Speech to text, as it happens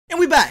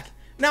we back.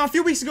 Now, a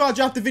few weeks ago, I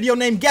dropped a video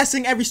named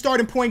Guessing Every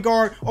Starting Point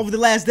Guard Over the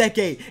Last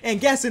Decade and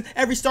Guessing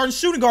Every Starting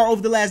Shooting Guard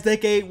Over the Last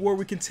Decade, where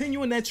we're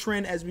continuing that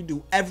trend as we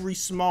do every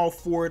small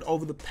forward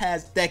over the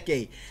past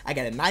decade. I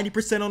got a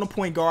 90% on the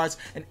point guards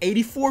and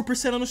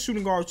 84% on the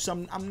shooting guards,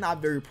 which I'm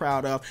not very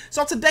proud of.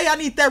 So today, I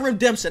need that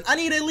redemption. I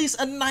need at least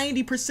a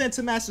 90%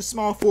 to master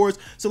small forwards,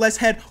 so let's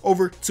head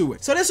over to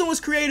it. So this one was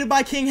created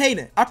by King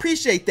Hayden. I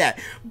appreciate that.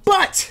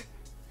 But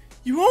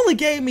you only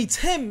gave me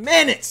 10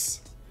 minutes.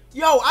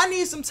 Yo, I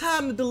need some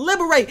time to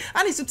deliberate.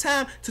 I need some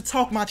time to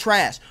talk my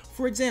trash.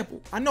 For example,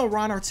 I know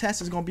Ron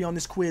Artest is going to be on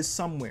this quiz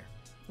somewhere.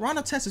 Ron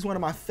Artest is one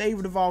of my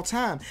favorite of all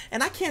time,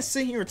 and I can't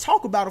sit here and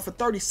talk about it for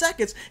 30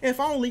 seconds if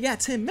I only got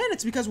 10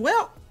 minutes because,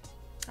 well,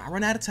 I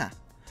run out of time.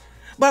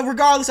 But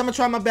regardless, I'm going to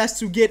try my best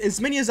to get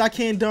as many as I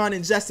can done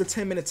in just a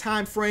 10-minute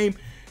time frame.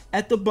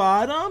 At the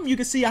bottom, you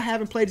can see I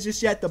haven't played it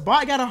just yet. The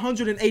bot got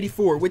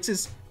 184, which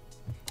is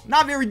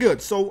not very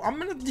good. So I'm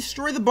going to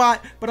destroy the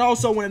bot, but I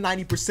also want a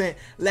 90%.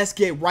 Let's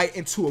get right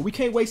into it. We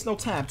can't waste no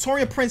time.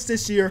 Torian Prince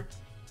this year.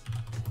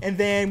 And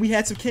then we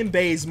had some Kim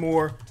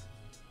Bazemore.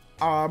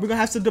 We're going to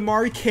have some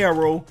Damari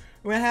Carroll.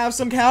 We're going to have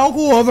some Cal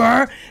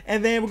Korver.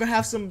 And then we're going to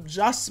have some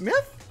Josh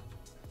Smith.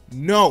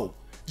 No.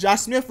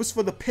 Josh Smith was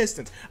for the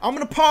Pistons. I'm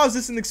going to pause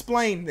this and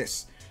explain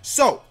this.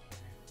 So,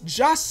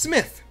 Josh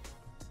Smith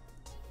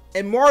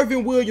and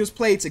Marvin Williams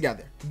played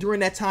together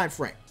during that time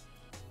frame.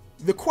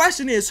 The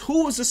question is,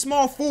 who is a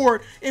small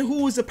forward and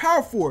who is a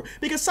power forward?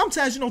 Because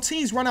sometimes, you know,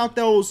 teams run out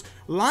those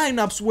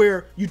lineups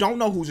where you don't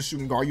know who's a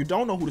shooting guard. You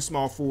don't know who the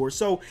small forward.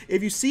 So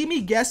if you see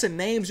me guessing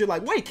names, you're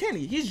like, wait,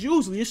 Kenny, he's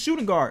usually a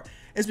shooting guard.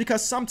 It's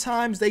because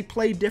sometimes they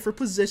play different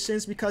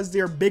positions because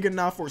they're big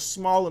enough or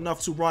small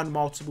enough to run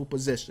multiple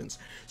positions.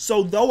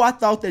 So though I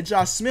thought that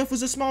Josh Smith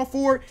was a small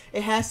forward,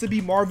 it has to be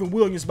Marvin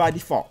Williams by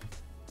default.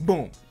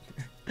 Boom.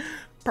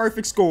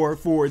 Perfect score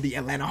for the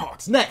Atlanta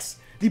Hawks. Next,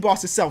 the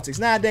Boston Celtics.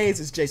 Nowadays,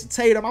 it's Jason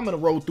Tatum. I'm going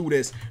to roll through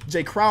this.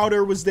 Jay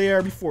Crowder was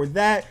there before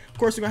that. Of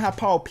course, we're going to have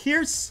Paul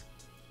Pierce.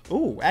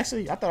 Oh,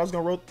 actually, I thought I was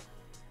going to roll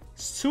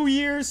 2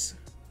 years.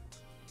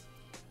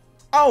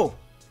 Oh,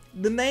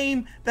 the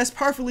name that's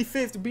perfectly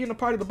fit to being a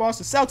part of the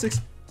Boston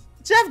Celtics,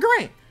 Jeff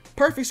Green.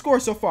 Perfect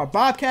score so far.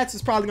 Bobcats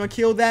is probably going to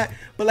kill that.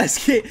 But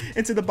let's get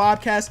into the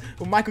Bobcats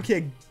with Michael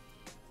Kidd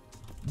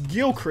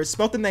Gilchrist.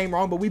 Spelled the name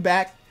wrong, but we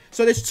back.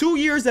 So there's 2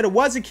 years that it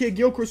wasn't Kidd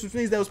Gilchrist, which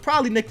means that was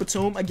probably Nick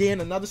Batum.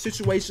 Again, another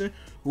situation.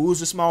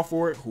 Who's a small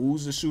forward?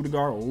 Who's a shooting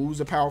guard?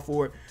 Who's a power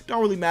forward? Don't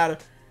really matter.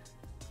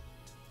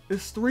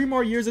 There's 3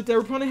 more years that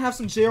they're probably have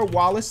some Gerald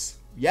Wallace.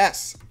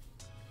 Yes.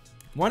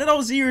 One of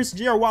those years,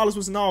 Gerald Wallace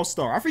was an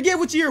all-star. I forget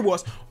which year it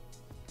was.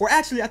 Or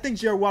actually, I think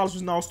Gerald Wallace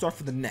was an all-star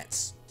for the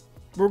Nets.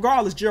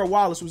 Regardless, Gerald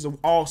Wallace was an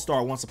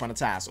all-star once upon a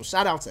time. So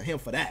shout out to him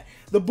for that.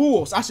 The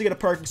Bulls. I should get a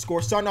perfect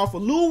score. Starting off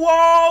with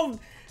Luol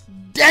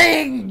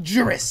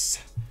Dangerous.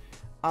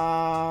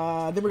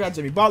 Then we got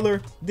Jimmy Butler.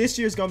 This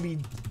year's gonna be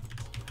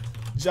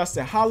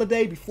Justin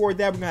Holiday. Before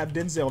that, we're gonna have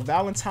Denzel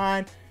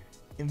Valentine,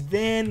 and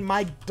then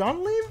Mike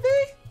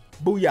Dunleavy.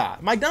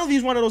 Booyah! Mike Dunleavy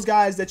is one of those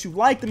guys that you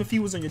liked him if he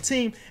was on your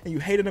team, and you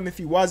hated him if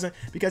he wasn't,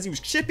 because he was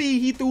chippy.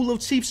 He threw little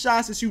cheap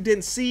shots that you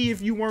didn't see if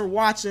you weren't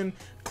watching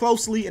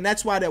closely, and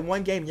that's why that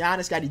one game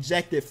Giannis got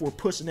ejected for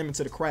pushing him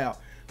into the crowd.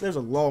 That was a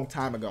long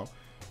time ago.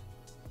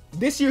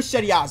 This year's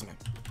Cedi Osman,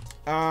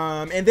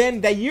 and then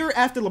that year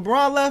after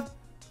LeBron left,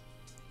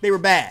 they were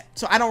bad.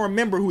 So I don't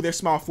remember who their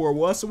small forward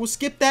was. So we'll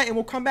skip that and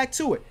we'll come back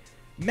to it.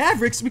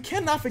 Mavericks, we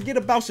cannot forget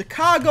about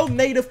Chicago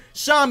native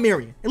Sean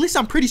Marion. At least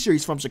I'm pretty sure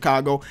he's from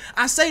Chicago.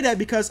 I say that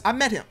because I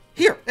met him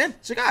here in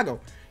Chicago.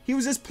 He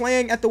was just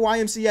playing at the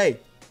YMCA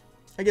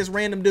against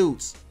random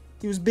dudes.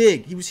 He was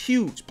big. He was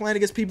huge. Playing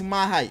against people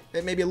my height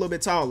that may be a little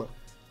bit taller.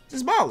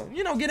 Just balling.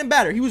 You know, getting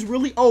better. He was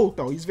really old,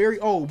 though. He's very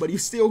old, but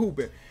he's still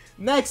hooping.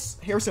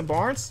 Next, Harrison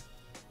Barnes.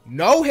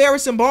 No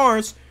Harrison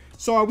Barnes.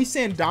 So are we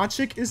saying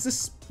Doncic is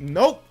this?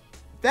 Nope.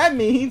 That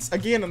means,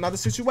 again, another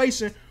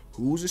situation.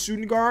 Who's a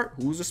shooting guard?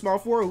 Who's a small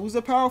forward? Who's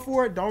a power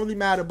forward? Don't really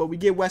matter, but we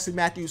get Wesley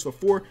Matthews for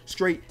 4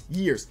 straight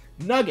years.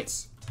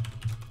 Nuggets.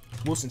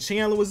 Wilson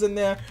Chandler was in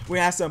there. We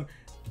had some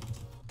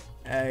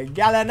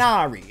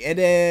Gallinari. And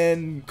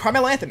then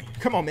Carmelo Anthony.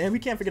 Come on, man. We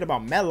can't forget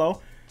about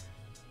Melo.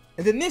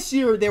 And then this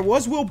year, there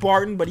was Will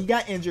Barton, but he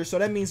got injured. So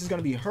that means it's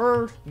going to be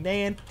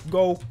Hernan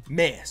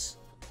Gomez.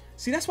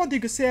 See, that's one thing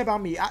you could say about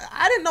me.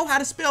 I didn't know how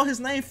to spell his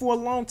name for a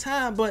long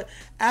time, but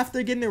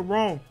after getting it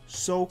wrong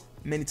so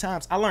many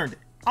times, I learned it.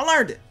 I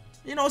learned it.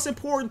 You know, it's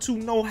important to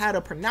know how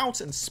to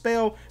pronounce and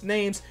spell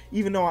names,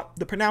 even though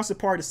the pronouncing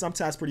part is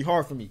sometimes pretty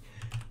hard for me.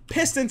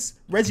 Pistons,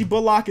 Reggie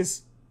Bullock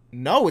is...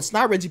 No, it's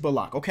not Reggie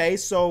Bullock, okay?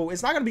 So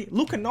it's not going to be...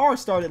 Luke Kennard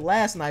started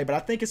last night, but I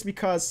think it's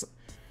because...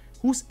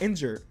 Who's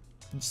injured?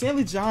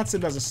 Stanley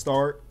Johnson doesn't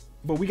start,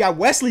 but we got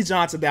Wesley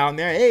Johnson down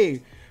there.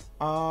 Hey,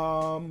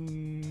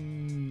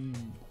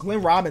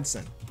 Glenn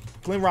Robinson.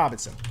 Glenn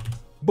Robinson.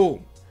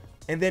 Boom.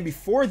 And then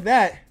before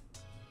that,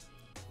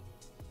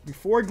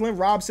 before Glenn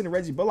Robinson and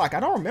Reggie Bullock, I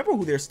don't remember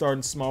who their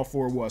starting small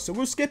forward was, so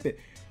we'll skip it.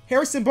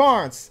 Harrison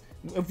Barnes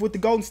with the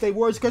Golden State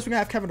Warriors. Of course, we're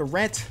going to have Kevin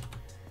Durant.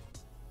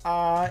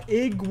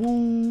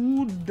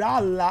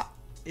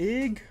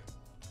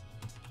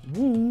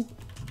 Woo.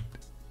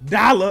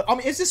 Dollar. I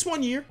mean, it's just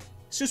 1 year.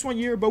 It's just 1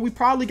 year, but we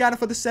probably got him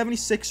for the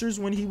 76ers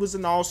when he was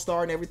an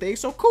all-star and everything.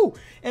 So cool.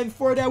 And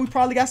for that, we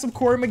probably got some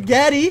Corey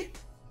Maggette.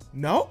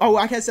 No? Oh,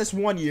 I guess that's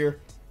 1 year.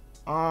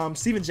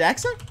 Steven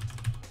Jackson?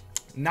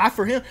 Not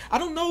for him. I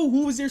don't know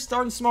who was their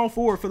starting small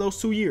forward for those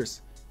 2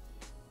 years.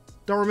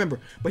 Don't remember.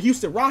 But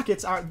Houston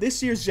Rockets are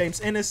this year's James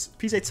Ennis.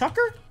 PJ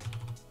Tucker?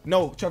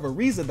 No, Trevor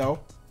Ariza, though.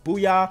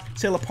 Booyah.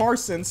 Taylor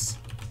Parsons.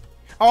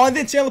 Oh, and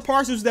then Taylor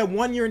Parsons was that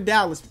 1 year in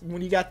Dallas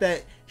when he got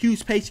that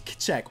huge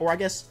paycheck. Or I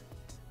guess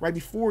right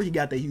before he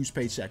got that huge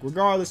paycheck.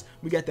 Regardless,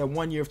 we got that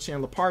 1 year of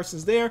Chandler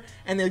Parsons there.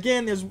 And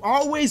again, there's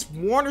always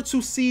 1 or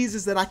 2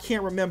 seasons that I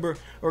can't remember.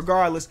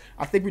 Regardless,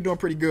 I think we're doing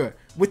pretty good.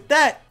 With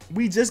that,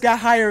 we just got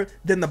higher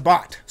than the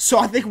bot. So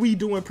I think we're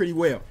doing pretty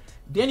well.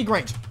 Danny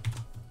Granger.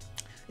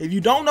 If you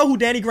don't know who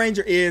Danny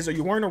Granger is, or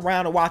you weren't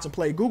around to watch him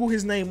play, Google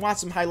his name, watch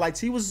some highlights.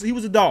 He was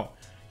a dog.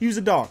 He was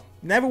a dog.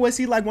 Never was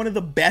he like one of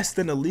the best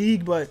in the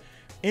league, but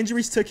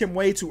injuries took him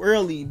way too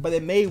early, but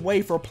it made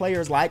way for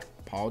players like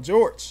Paul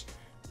George.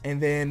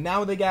 And then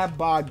now they got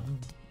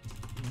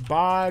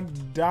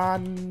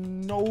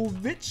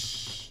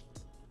Bogdanovich.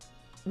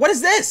 What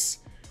is this?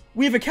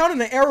 We've encountered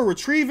an error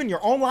retrieving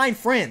your online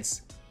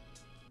friends.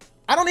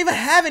 I don't even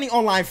have any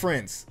online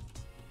friends.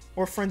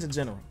 Or friends in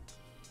general.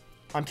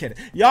 I'm kidding.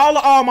 Y'all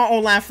are all my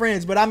online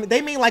friends, but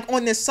they mean like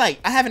on this site.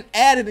 I haven't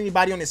added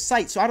anybody on this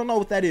site, so I don't know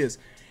what that is.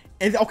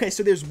 And okay,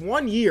 so there's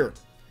 1 year.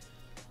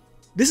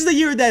 This is the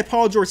year that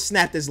Paul George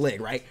snapped his leg,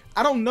 right?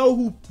 I don't know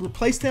who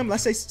replaced him.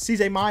 Let's say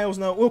CJ Miles.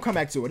 No, we'll come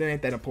back to it. It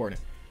ain't that important.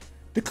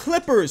 The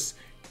Clippers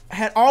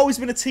had always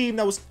been a team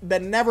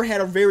that never had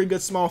a very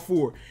good small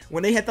forward.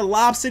 When they had the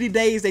Lob City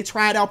days, they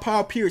tried out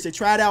Paul Pierce. They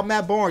tried out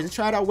Matt Barnes. They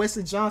tried out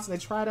Wesley Johnson. They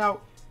tried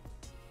out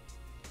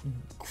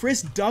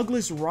Chris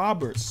Douglas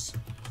Roberts.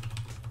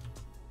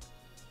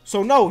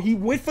 So no, he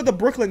went for the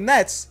Brooklyn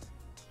Nets,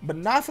 but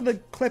not for the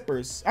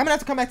Clippers. I'm gonna have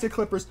to come back to the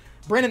Clippers.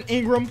 Brandon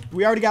Ingram,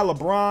 we already got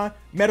LeBron,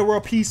 Meta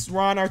World Peace,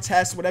 Ron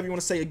Artest, whatever you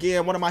want to say.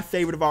 Again, one of my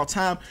favorite of all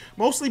time,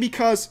 mostly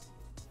because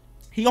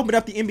he opened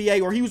up the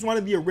NBA, or he was one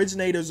of the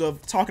originators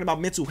of talking about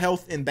mental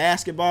health in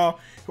basketball.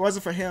 If it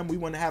wasn't for him, we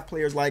wouldn't have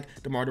players like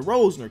DeMar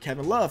DeRozan or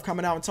Kevin Love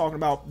coming out and talking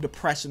about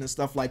depression and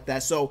stuff like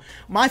that. So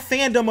my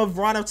fandom of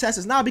Ron Artest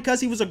is not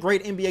because he was a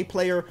great NBA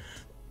player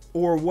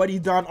or what he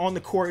done on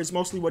the court. Is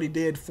mostly what he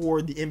did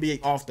for the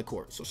NBA off the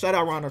court. So shout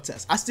out Ron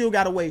Artest. I still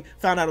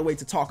found out a way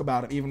to talk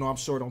about him, even though I'm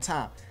short on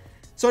time.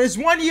 So there's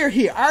 1 year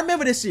here. I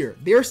remember this year.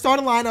 Their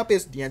starting lineup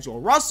is D'Angelo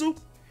Russell,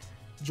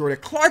 Jordan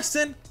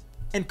Clarkson,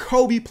 and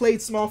Kobe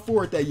played small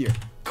forward that year.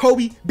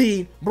 Kobe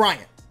Bean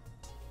Bryant.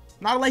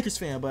 Not a Lakers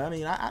fan, but I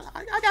mean,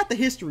 I got the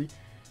history.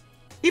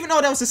 Even though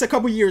that was just a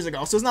couple years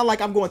ago. So it's not like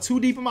I'm going too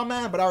deep in my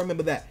mind, but I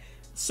remember that.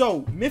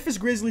 So Memphis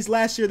Grizzlies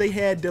last year, they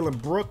had Dylan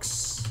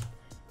Brooks.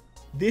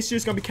 This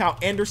year's going to be Kyle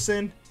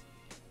Anderson.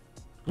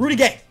 Rudy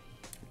Gay.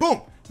 Boom.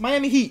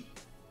 Miami Heat.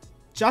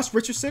 Josh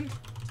Richardson.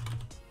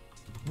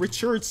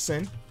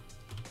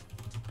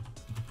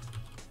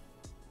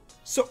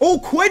 So, oh,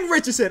 Quentin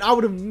Richardson. I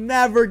would have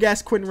never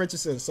guessed Quentin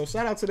Richardson. So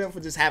shout out to them for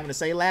just having the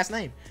same last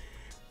name.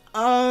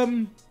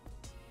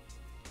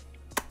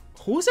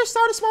 Who's their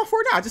starting small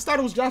forward now? I just thought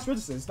it was Josh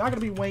Richardson. It's not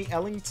going to be Wayne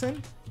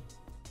Ellington.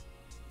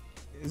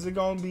 Is it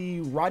going to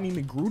be Rodney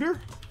McGruder?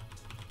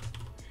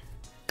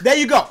 There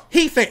you go.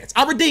 Heat fans.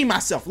 I redeemed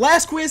myself.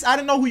 Last quiz, I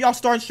didn't know who y'all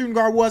starting shooting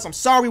guard was. I'm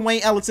sorry,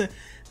 Wayne Ellington.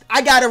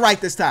 I got it right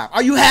this time.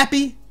 Are you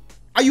happy?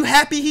 Are you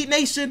happy, Heat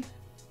Nation?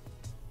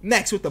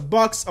 Next, with the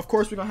Bucks, of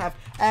course, we're going to have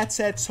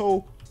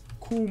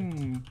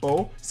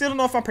Antetokounmpo. Still don't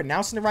know if I'm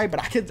pronouncing it right,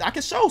 but I can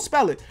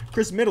spell it.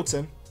 Chris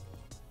Middleton.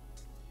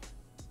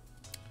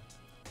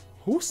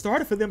 Who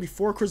started for them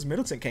before Chris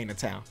Middleton came to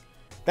town?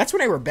 That's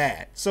when they were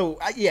bad. So,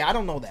 yeah, I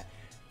don't know that.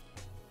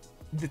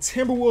 The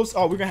Timberwolves.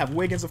 Oh, we're going to have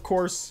Wiggins, of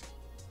course.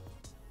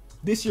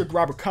 This year,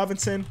 Robert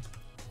Covington.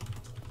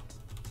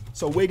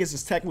 So, Wiggins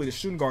is technically the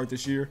shooting guard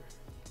this year.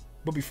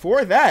 But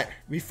before that,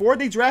 before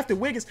they drafted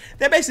Wiggins,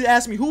 they basically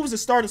asked me who was the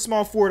starting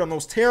small forward on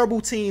those terrible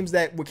teams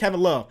that were Kevin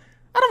Love.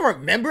 I don't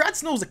remember. I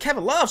just know it was a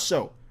Kevin Love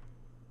show.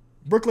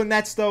 Brooklyn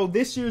Nets, though.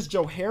 This year's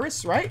Joe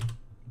Harris, right?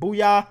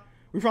 Booyah.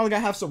 We probably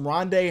going to have some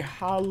Rondae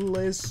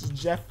Hollis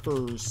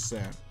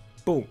Jefferson.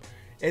 Boom.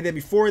 And then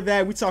before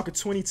that, we talking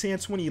 2010,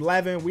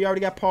 2011. We already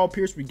got Paul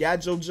Pierce. We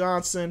got Joe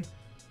Johnson.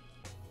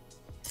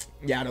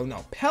 Yeah, I don't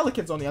know.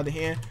 Pelicans, on the other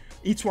hand.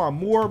 Etuan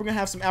Moore. We're going to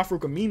have some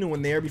Al-Farouq Aminu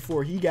in there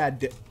before he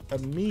got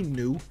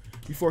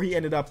before he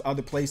ended up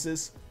other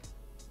places.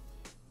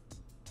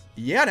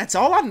 Yeah, that's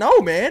all I know,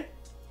 man.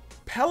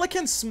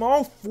 Pelican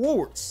small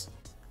forwards.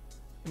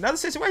 Another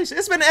situation.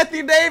 It's been the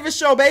Anthony Davis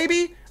show,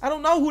 baby. I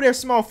don't know who their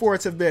small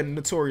forwards have been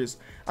notorious.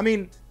 I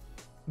mean,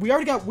 we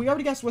already got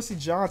Wesley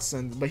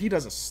Johnson, but he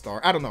doesn't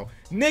start. I don't know.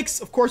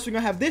 Knicks, of course, we're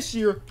going to have this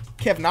year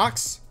Kev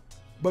Knox.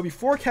 But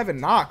before Kevin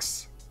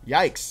Knox,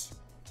 yikes.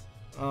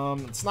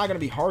 It's not going to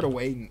be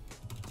Hardaway.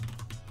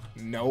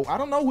 No, I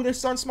don't know who their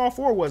starting small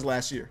forward was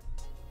last year.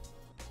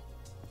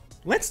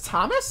 Lance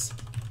Thomas?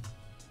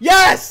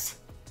 Yes!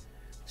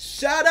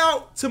 Shout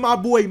out to my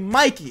boy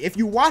Mikey. If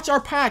you watch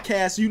our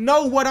podcast, you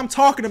know what I'm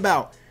talking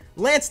about.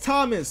 Lance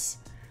Thomas.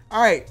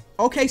 All right,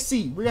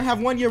 OKC. We're gonna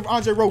have 1 year of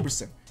Andre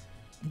Roberson.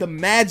 The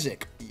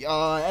Magic.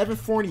 Evan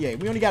Fournier.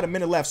 We only got a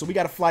minute left, so we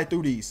got to fly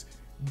through these.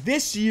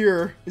 This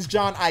year is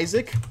John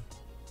Isaac.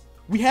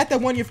 We had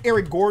that 1 year of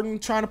Eric Gordon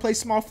trying to play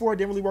small forward.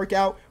 Didn't really work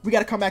out. We got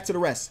to come back to the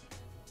rest.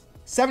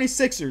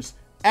 76ers.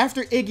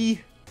 After Iggy.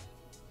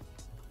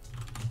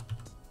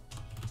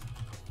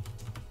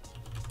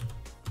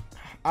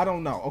 I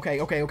don't know. Okay.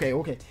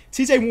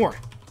 TJ Warren.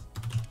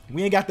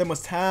 We ain't got that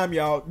much time,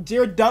 y'all.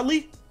 Jared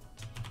Dudley.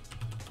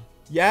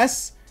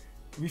 Yes.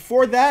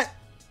 Before that,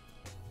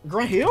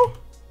 Grant Hill.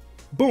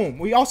 Boom.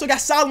 We also got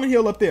Solomon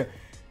Hill up there.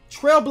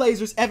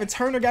 Trailblazers. Evan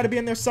Turner got to be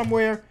in there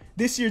somewhere.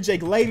 This year,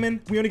 Jake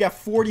Layman. We only got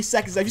 40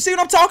 seconds left. You see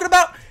what I'm talking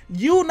about?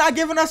 You not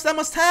giving us that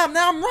much time.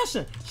 Now I'm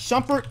rushing.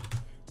 Shumpert.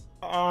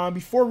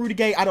 Before Rudy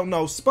Gay, I don't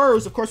know.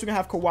 Spurs, of course, we're going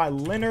to have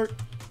Kawhi Leonard.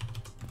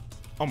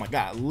 Oh, my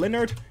God.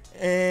 Leonard.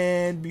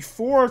 And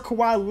before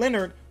Kawhi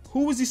Leonard,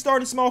 who was he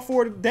starting small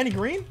forward? Danny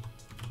Green?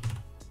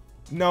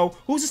 No.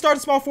 Who's the starting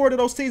small forward of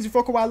those teams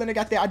before Kawhi Leonard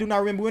got there? I do not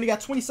remember. We only got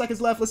 20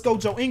 seconds left. Let's go.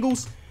 Joe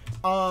Ingles.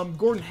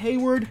 Gordon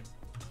Hayward.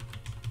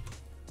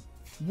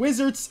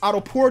 Wizards.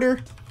 Otto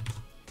Porter.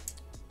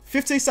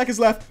 15 seconds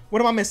left.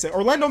 What am I missing?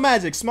 Orlando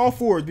Magic. Small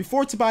forward.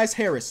 Before Tobias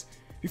Harris.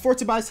 Aaron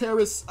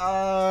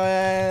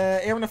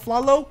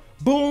Aflalo.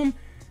 Boom.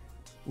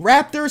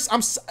 Raptors.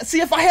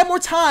 See, if I had more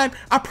time,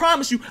 I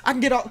promise you, I can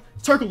get out.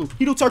 Turkoglu.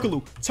 Hedo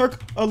Turkoglu.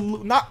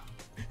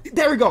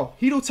 There we go.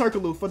 Hedo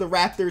Turkoglu for the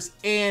Raptors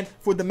and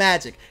for the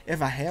Magic.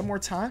 If I had more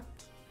time,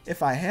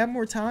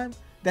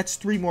 that's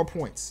 3 more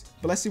points.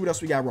 But let's see what else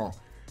we got wrong.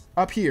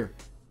 Up here,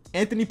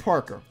 Anthony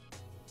Parker.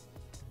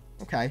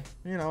 Okay.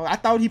 You know, I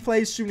thought he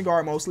plays shooting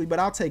guard mostly, but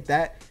I'll take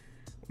that.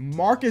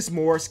 Marcus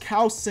Morris,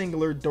 Kyle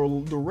Singler,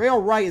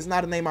 Darrell Wright is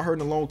not a name I heard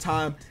in a long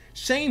time.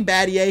 Shane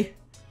Battier,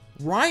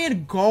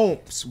 Ryan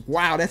Gomes.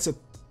 Wow, that's a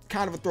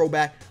kind of a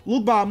throwback.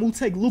 Luke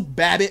Baumute, Luke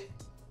Babbitt,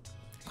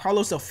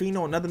 Carlos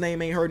Delfino, another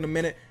name ain't heard in a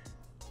minute.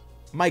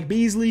 Mike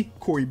Beasley,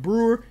 Corey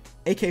Brewer,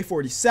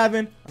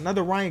 AK-47,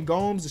 another Ryan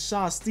Gomes,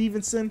 Deshaun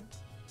Stevenson,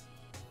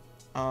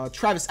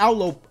 Travis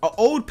Outlaw,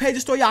 old Peja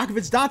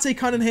Stojakovic, Dante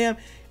Cunningham.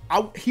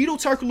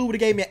 Hedo Turkoglu would have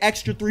gave me an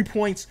extra 3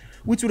 points,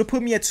 which would have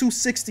put me at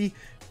 260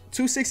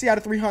 out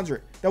of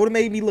 300. That would have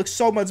made me look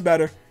so much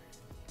better.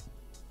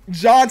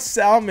 John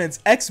Salmons,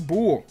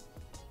 ex-Bull.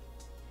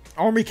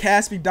 Army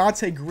Caspi,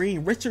 Dante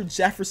Green, Richard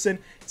Jefferson,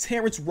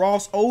 Terrence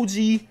Ross,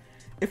 OG.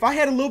 If I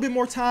had a little bit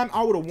more time,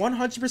 I would have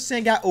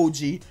 100% got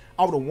OG.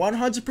 I would have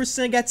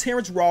 100% got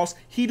Terrence Ross,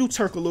 Hedo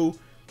Turkoglu,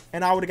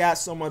 and I would have got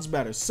so much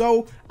better.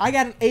 So I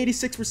got an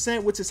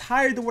 86%, which is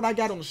higher than what I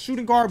got on the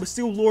shooting guard, but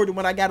still lower than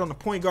what I got on the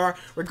point guard.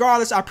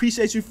 Regardless, I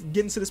appreciate you for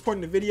getting to this point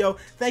in the video.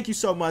 Thank you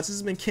so much. This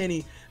has been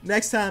Kenny.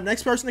 Next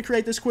person to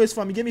create this quiz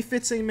for me, give me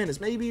 15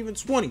 minutes, maybe even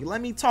 20. Let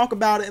me talk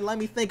about it and let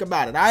me think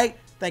about it, all right?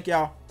 Thank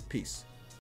y'all. Peace.